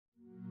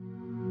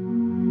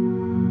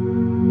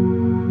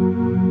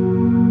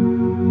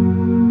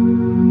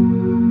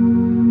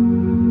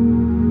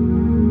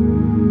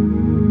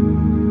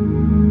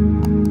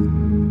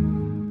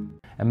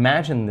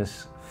imagine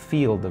this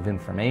field of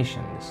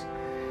information,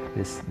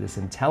 this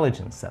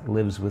intelligence that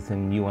lives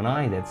within you and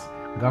I that's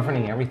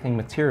governing everything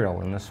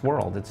material in this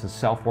world. It's a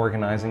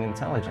self-organizing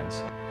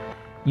intelligence.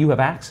 You have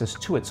access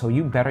to it, so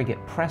you better get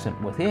present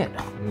with it,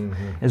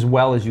 as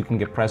well as you can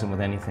get present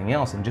with anything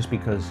else. And just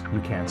because you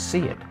can't see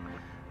it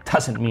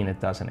doesn't mean it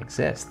doesn't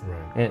exist.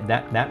 Right.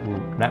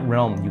 That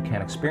realm you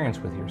can't experience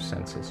with your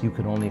senses. You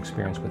can only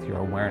experience with your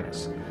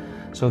awareness.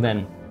 So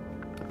then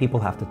people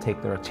have to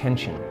take their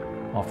attention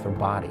off their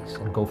bodies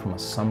and go from a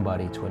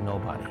somebody to a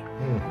nobody.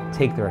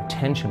 Take their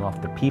attention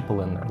off the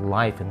people in their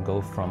life and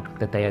go from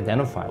that they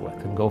identify with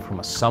and go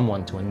from a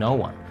someone to a no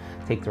one.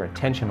 Take their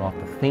attention off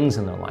the things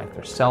in their life,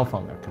 their cell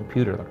phone, their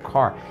computer, their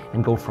car,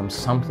 and go from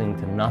something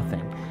to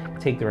nothing.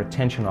 Take their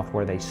attention off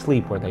where they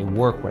sleep, where they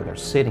work, where they're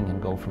sitting,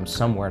 and go from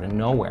somewhere to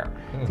nowhere.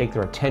 Take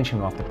their attention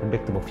off the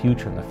predictable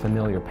future and the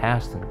familiar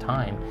past and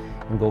time,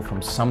 and go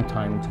from some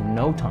time to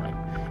no time.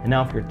 And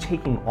now if you're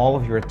taking all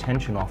of your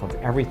attention off of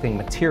everything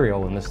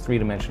material in this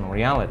three-dimensional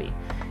reality,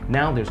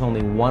 now there's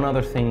only one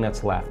other thing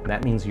that's left.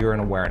 That means you're in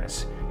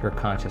awareness, your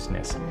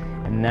consciousness.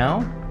 And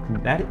now,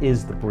 that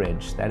is the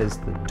bridge, that is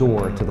the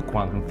door to the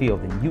quantum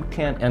field, and you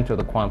can't enter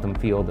the quantum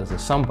field as a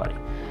somebody.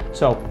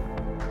 So,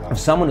 if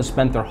someone has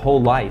spent their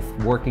whole life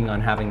working on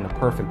having the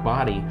perfect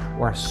body,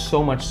 or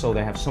so much so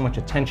they have so much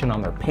attention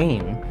on their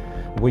pain,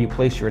 where you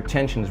place your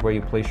attention is where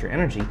you place your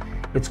energy,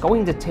 it's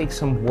going to take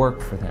some work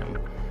for them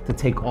to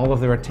take all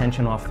of their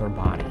attention off their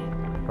body,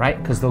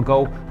 right? Because they'll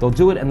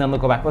do it and then they'll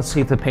go back, let's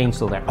see if the pain's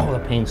still there. Oh, the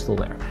pain's still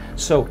there.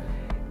 So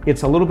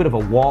it's a little bit of a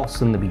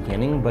waltz in the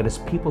beginning, but as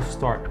people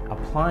start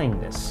applying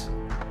this,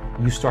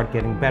 you start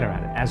getting better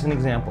at it. As an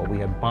example, we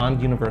had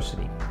Bond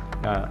University,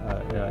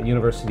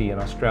 university in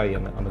Australia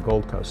on the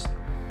Gold Coast.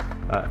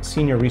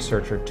 Senior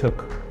researcher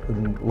took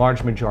the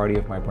large majority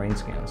of my brain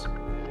scans,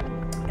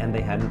 and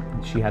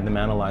she had them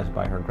analyzed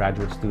by her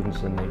graduate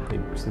students, and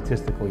they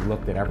statistically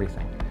looked at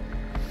everything.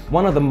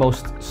 One of the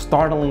most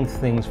startling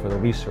things for the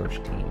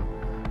research team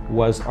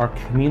was our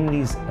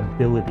community's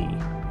ability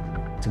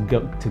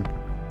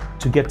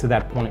to get to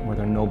that point where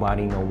they're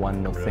nobody, no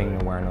one, no thing,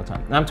 nowhere, no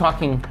time. And I'm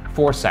talking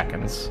 4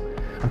 seconds.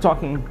 I'm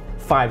talking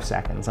 5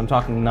 seconds. I'm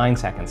talking 9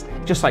 seconds.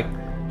 Just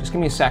give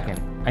me a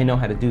second. I know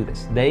how to do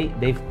this.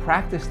 They've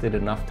practiced it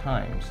enough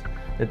times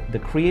that the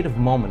creative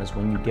moment is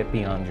when you get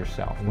beyond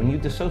yourself, when you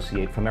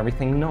dissociate from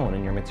everything known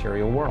in your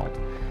material world.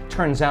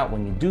 Turns out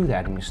when you do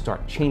that and you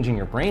start changing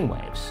your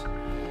brainwaves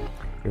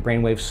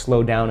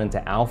slow down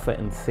into alpha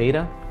and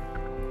theta,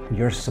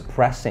 you're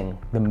suppressing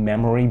the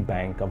memory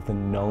bank of the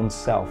known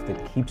self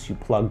that keeps you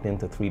plugged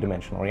into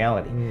three-dimensional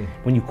reality.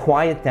 When you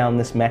quiet down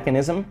this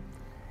mechanism,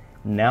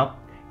 now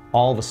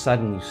all of a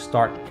sudden you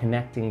start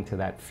connecting to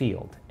that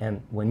field.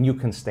 And when you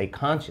can stay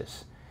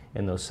conscious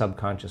in those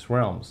subconscious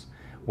realms,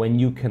 when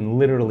you can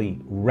literally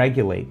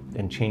regulate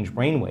and change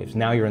brainwaves,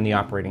 now you're in the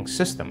operating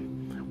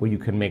system where you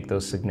can make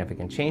those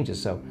significant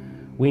changes. So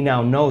we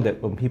now know that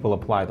when people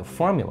apply the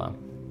formula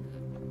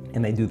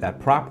and they do that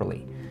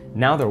properly,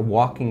 now they're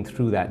walking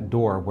through that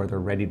door where they're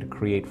ready to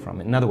create from.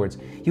 In other words,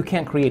 you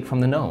can't create from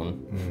the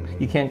known.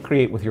 You can't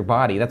create with your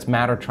body. That's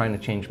matter trying to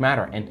change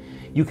matter. And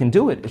you can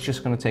do it, it's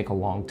just going to take a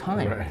long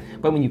time. Right.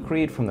 But when you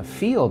create from the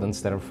field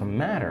instead of from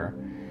matter,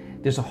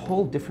 there's a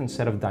whole different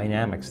set of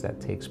dynamics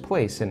that takes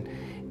place.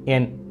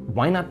 And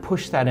why not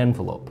push that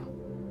envelope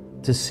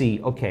to see,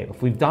 okay,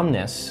 if we've done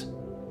this,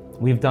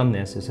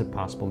 is it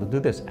possible to do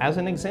this? As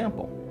an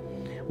example,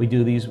 we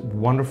do these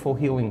wonderful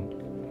healing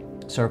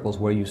circles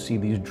where you see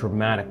these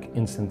dramatic,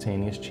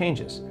 instantaneous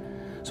changes.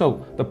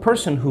 So the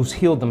person who's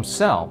healed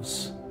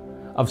themselves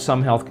of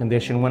some health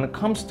condition, when it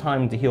comes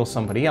time to heal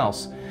somebody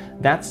else,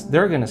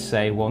 they're going to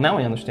say, well, now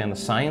I understand the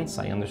science,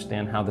 I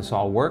understand how this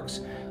all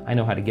works, I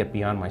know how to get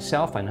beyond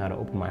myself, I know how to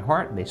open my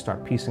heart. They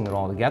start piecing it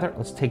all together.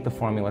 Let's take the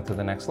formula to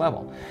the next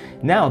level.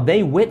 Now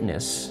they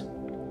witness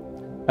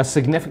a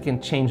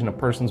significant change in a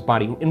person's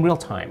body in real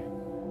time,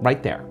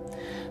 right there.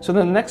 So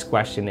then the next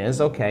question is,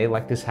 okay,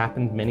 like this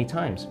happened many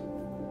times.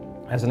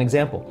 As an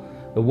example,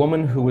 the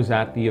woman who was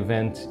at the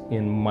event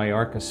in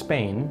Mallorca,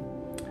 Spain,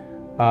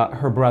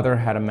 her brother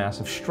had a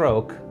massive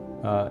stroke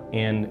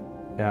in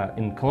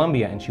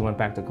Colombia, and she went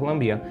back to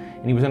Colombia,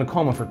 and he was in a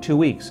coma for 2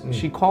 weeks.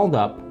 She called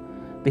up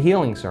the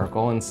healing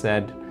circle and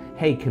said,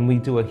 hey, can we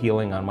do a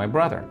healing on my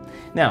brother?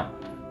 Now,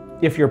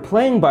 if you're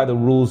playing by the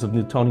rules of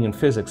Newtonian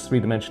physics,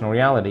 three-dimensional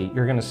reality,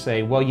 you're going to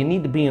say, well, you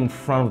need to be in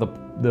front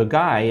of the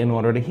guy in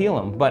order to heal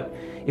him. But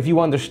if you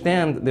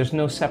understand there's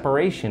no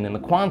separation in the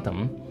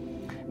quantum,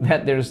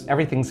 that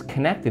everything's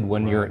connected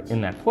when you're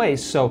in that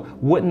place, so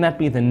wouldn't that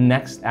be the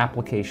next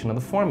application of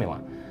the formula?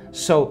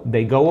 So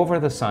they go over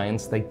the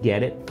science, they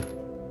get it.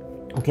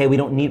 Okay, we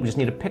just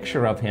need a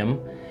picture of him,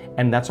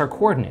 and that's our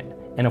coordinate.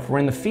 And if we're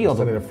in the field,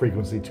 sending a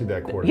frequency to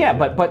that coordinate. Yeah,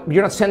 but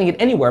you're not sending it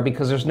anywhere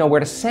because there's nowhere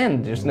to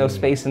send. There's no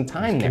space and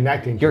time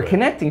there. You're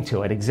connecting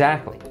to it,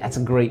 exactly. That's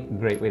a great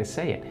way to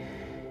say it.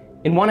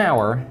 In 1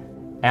 hour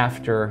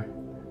after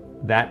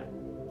that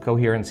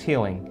coherence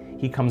healing,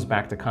 he comes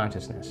back to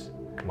consciousness.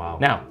 Wow.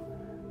 Now,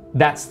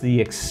 that's the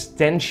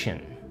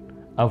extension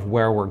of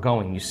where we're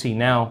going. You see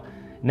now,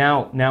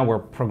 Now we're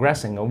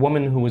progressing. A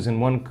woman who was in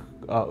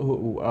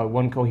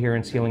one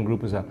coherence healing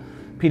group was a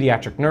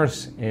pediatric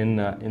nurse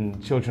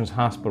in Children's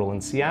Hospital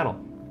in Seattle.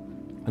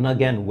 And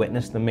again,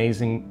 witnessed an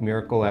amazing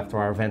miracle after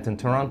our event in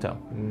Toronto.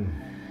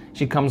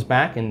 She comes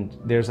back and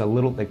there's a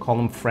little, they call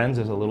them friends,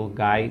 there's a little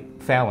guy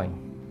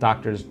failing.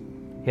 Doctors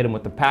hit him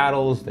with the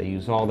paddles, they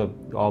use all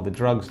the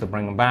drugs to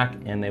bring him back,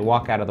 and they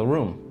walk out of the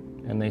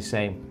room and they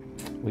say,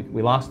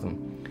 we lost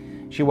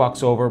him. She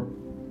walks over,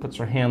 puts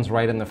her hands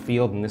right in the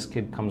field, and this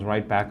kid comes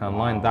right back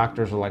online.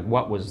 Doctors are like,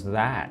 what was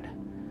that?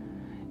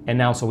 And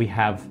now, so we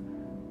have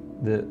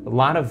a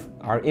lot of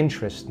our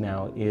interest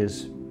now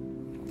is,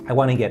 I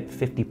want to get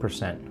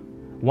 50%.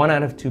 1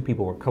 out of 2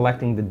 people, we're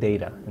collecting the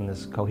data in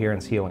this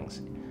coherence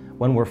healings.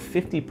 When we're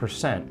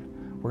 50%,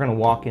 we're going to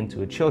walk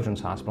into a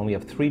children's hospital, and we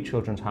have 3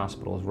 children's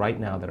hospitals right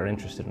now that are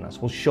interested in us.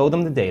 We'll show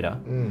them the data,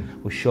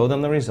 we'll show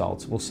them the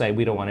results, we'll say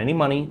we don't want any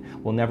money,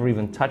 we'll never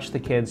even touch the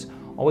kids,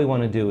 all we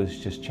want to do is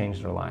just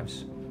change their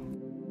lives.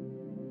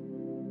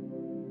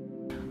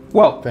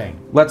 Well,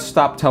 let's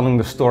stop telling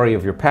the story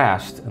of your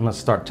past and let's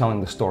start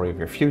telling the story of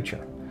your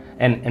future.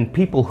 And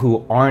people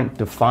who aren't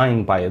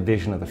defined by a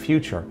vision of the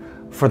future,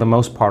 for the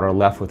most part, are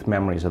left with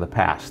memories of the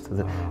past.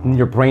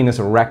 Your brain is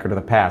a record of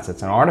the past.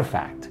 It's an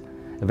artifact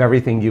of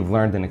everything you've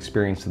learned and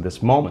experienced to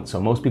this moment. So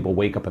most people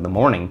wake up in the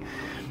morning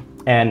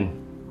and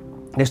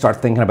they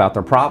start thinking about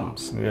their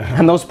problems.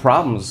 And those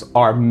problems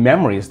are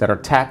memories that are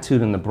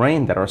tattooed in the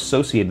brain that are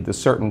associated to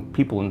certain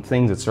people and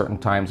things at certain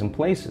times and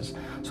places.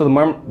 So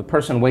the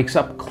person wakes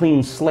up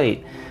clean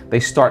slate, they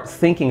start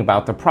thinking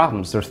about their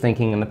problems they're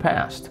thinking in the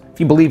past. If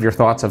you believe your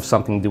thoughts have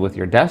something to do with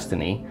your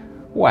destiny,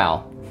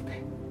 well,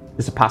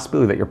 there's a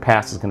possibility that your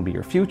past is going to be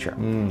your future.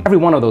 Every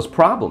one of those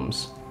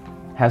problems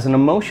has an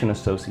emotion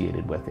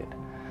associated with it.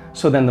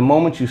 So then the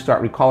moment you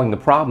start recalling the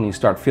problem, you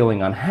start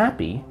feeling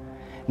unhappy.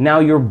 Now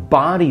your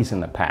body's in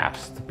the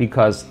past,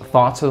 because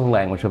thoughts are the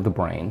language of the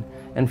brain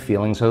and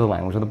feelings are the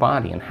language of the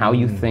body, and how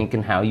you think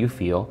and how you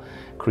feel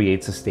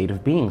creates a state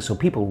of being. So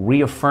people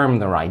reaffirm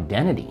their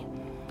identity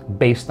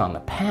based on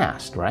the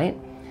past, right?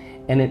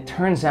 And it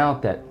turns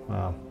out that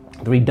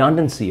the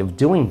redundancy of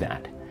doing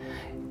that,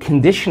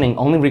 conditioning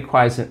only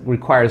requires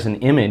an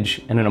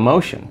image and an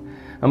emotion.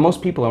 And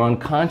most people are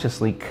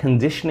unconsciously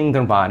conditioning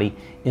their body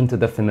into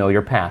the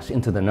familiar past,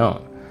 into the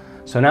known.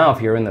 So now if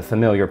you're in the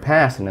familiar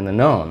past and in the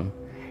known,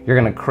 you're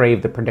going to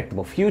crave the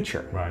predictable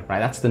future, right?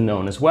 That's the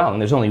known as well.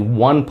 And there's only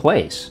one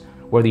place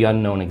where the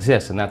unknown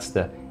exists, and that's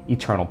the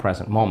eternal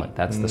present moment.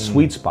 That's the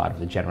sweet spot of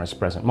the generous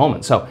present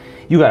moment. So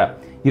you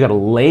gotta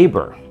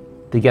labor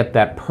to get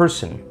that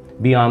person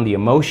beyond the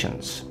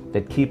emotions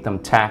that keep them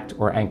tacked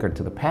or anchored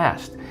to the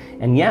past.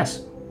 And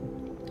yes,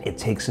 it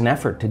takes an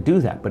effort to do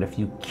that, but if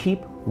you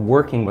keep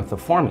working with the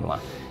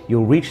formula,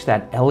 you'll reach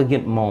that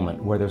elegant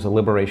moment where there's a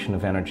liberation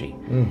of energy.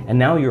 And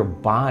now your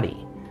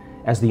body,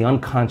 as the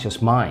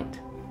unconscious mind,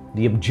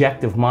 the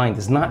objective mind,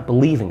 is not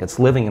believing it's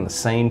living in the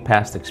same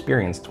past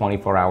experience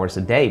 24 hours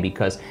a day,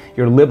 because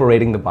you're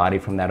liberating the body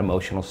from that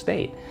emotional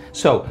state.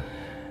 So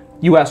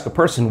you ask a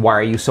person, why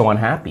are you so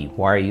unhappy?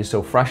 Why are you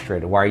so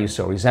frustrated? Why are you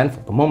so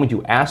resentful? The moment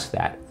you ask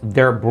that,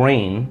 their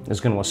brain is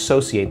going to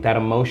associate that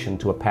emotion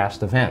to a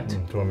past event.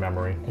 To a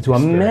memory. To a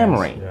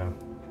memory.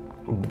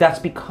 That's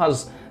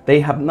because they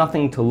have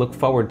nothing to look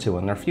forward to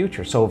in their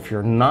future. So if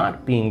you're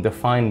not being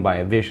defined by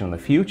a vision of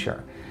the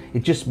future,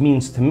 it just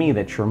means to me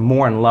that you're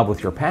more in love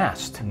with your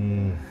past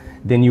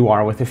than you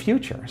are with the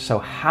future. So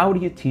how do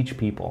you teach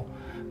people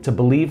to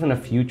believe in a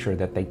future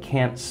that they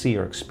can't see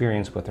or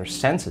experience with their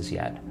senses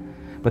yet,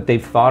 but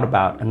they've thought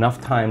about enough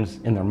times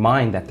in their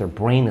mind that their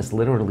brain is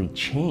literally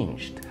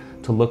changed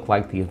to look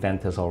like the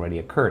event has already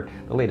occurred?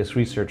 The latest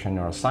research in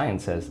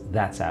neuroscience says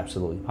that's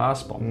absolutely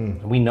possible.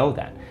 And we know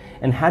that.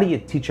 And how do you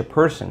teach a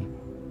person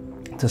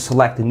to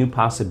select a new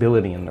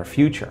possibility in their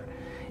future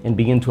and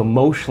begin to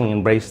emotionally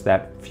embrace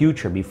that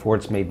future before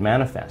it's made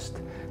manifest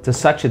to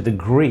such a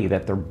degree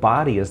that their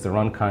body, as their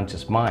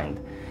unconscious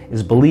mind,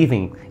 is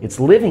believing it's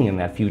living in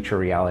that future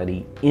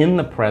reality in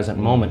the present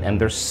moment, and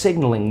they're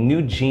signaling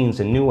new genes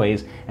and new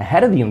ways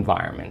ahead of the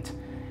environment.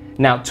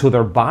 Now, till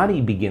their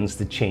body begins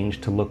to change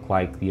to look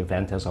like the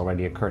event has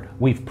already occurred.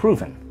 We've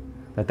proven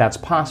that that's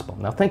possible.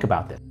 Now think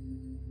about this.